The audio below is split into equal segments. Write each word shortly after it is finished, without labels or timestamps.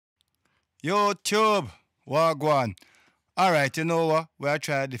YouTube, wagwan. Alright, you know what? We'll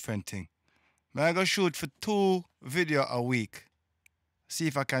try a different thing. I'm gonna shoot for 2 video a week. See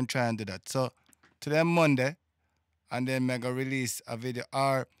if I can try and do that. So today Monday, and then I'm gonna release a video.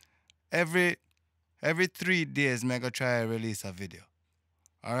 Or every 3 days, I'm gonna try and release a video.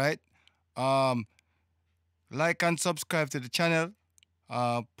 Alright? Um like and subscribe to the channel.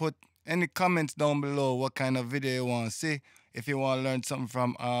 Put any comments down below what kind of video you want to see. If you want to learn something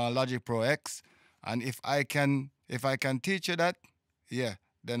from Logic Pro X, and if I can teach you that, yeah,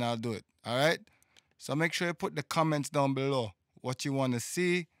 then I'll do it. All right. So make sure you put the comments down below what you want to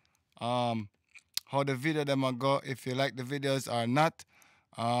see, how the video them will go, if you like the videos or not.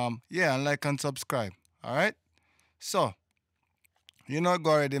 Yeah, and like and subscribe. All right. So go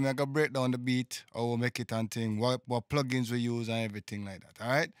already. Make a break down the beat, or we'll make it and thing. What plugins we use and everything like that. All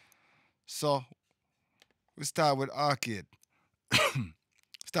right. So we start with arcade.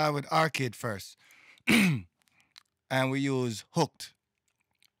 Start with arcade first. And we use hooked,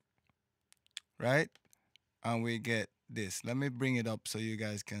 right? And we get this. Let me bring it up so you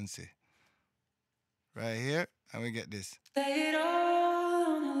guys can see. Right here, and we get this. Lay it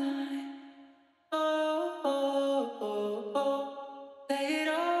all on the line. Oh, oh, oh, oh. Lay it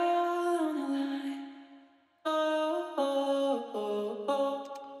all on the line. Oh, oh, oh,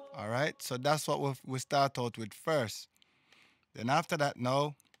 oh. All right, so that's what we start out with first. Then after that,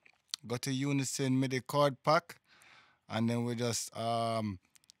 now go to Unison MIDI chord pack, and then we just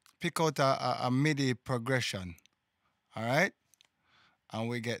pick out a MIDI progression. All right, and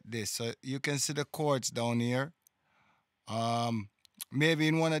we get this. So you can see the chords down here. Maybe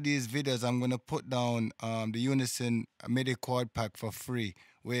in one of these videos, I'm gonna put down the Unison MIDI chord pack for free,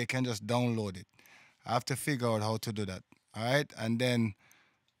 where you can just download it. I have to figure out how to do that. All right, and then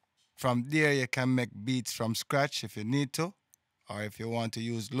from there you can make beats from scratch if you need to, or if you want to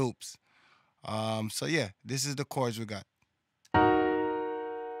use loops. So yeah, this is the chords we got.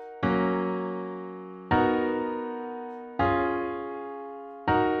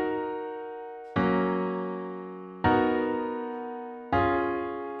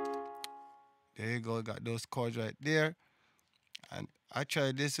 There you go, got those chords right there. And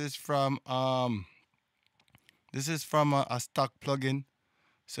actually this is from a stock plugin.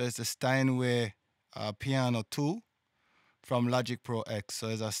 So it's a Steinway Piano 2 from Logic Pro X. So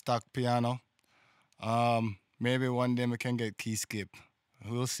it's a stock piano. Maybe one day we can get keyscape.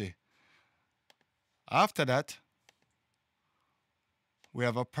 We'll see. After that, we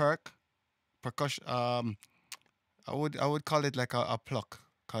have a percussion. I would call it like a pluck,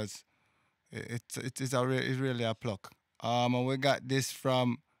 cause it's really a pluck. And we got this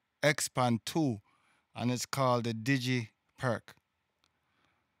from Expand 2, and it's called the Digi Perk.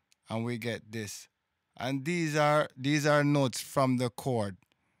 And we get this, and these are notes from the chord.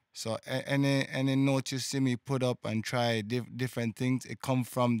 So any note you see me put up and try different things, it come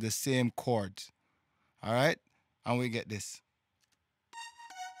from the same chords. All right, and we get this.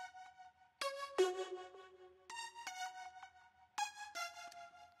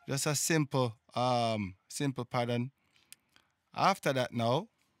 Just a simple pattern. After that, now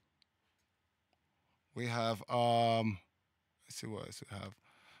we have let's see what else we have.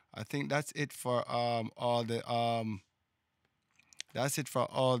 I think that's it for all the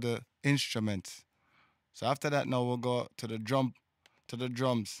instruments. So after that, now we'll go to the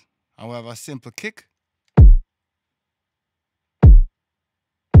drums, and we have a simple kick.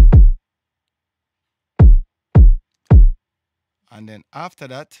 And then after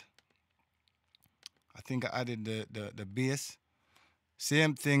that, I think I added the bass.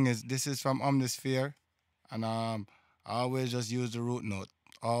 Same thing, as this is from Omnisphere, and I always just use the root note,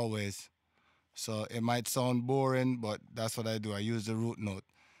 always. So it might sound boring, but that's what I do. I use the root note,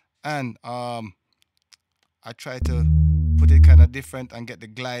 and I try to put it kind of different and get the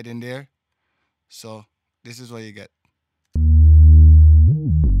glide in there. So this is what you get.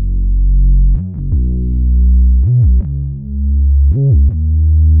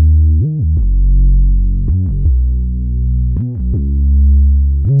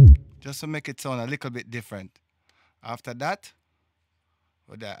 Just to make it sound a little bit different. After that,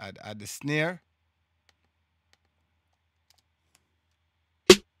 we'll add the snare.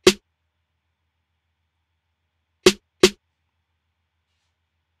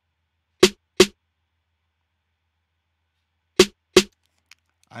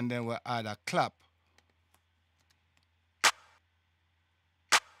 And then we'll add a clap.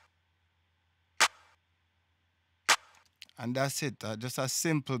 And that's it. Just a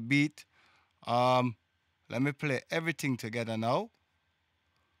simple beat. Let me play everything together now.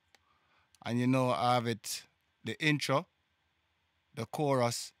 And I have it, the intro, the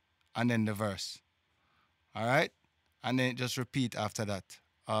chorus, and then the verse. All right, and then just repeat after that.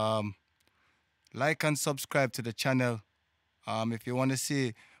 Um, like and subscribe to the channel. If you want to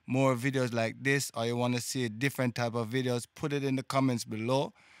see more videos like this, or you want to see different type of videos, put it in the comments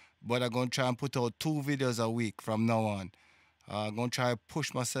below. But I'm gonna try and put out 2 videos a week from now on. I'm gonna try to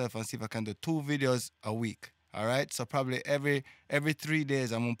push myself and see if I can do 2 videos a week. All right, so probably every 3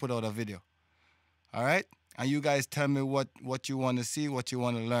 days I'm gonna put out a video. All right, and you guys tell me what you want to see, what you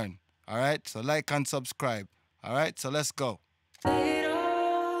want to learn. All right, so like and subscribe. All right, so let's go.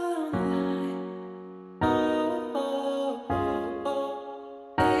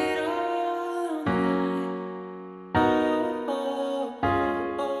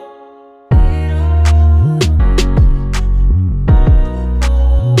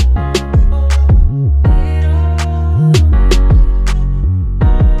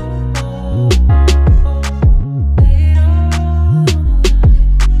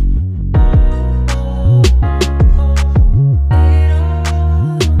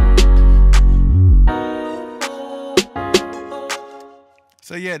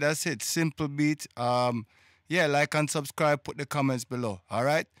 So yeah, that's it. Simple beat. Yeah, like and subscribe. Put the comments below. All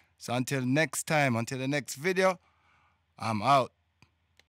right. So until next time, until the next video, I'm out.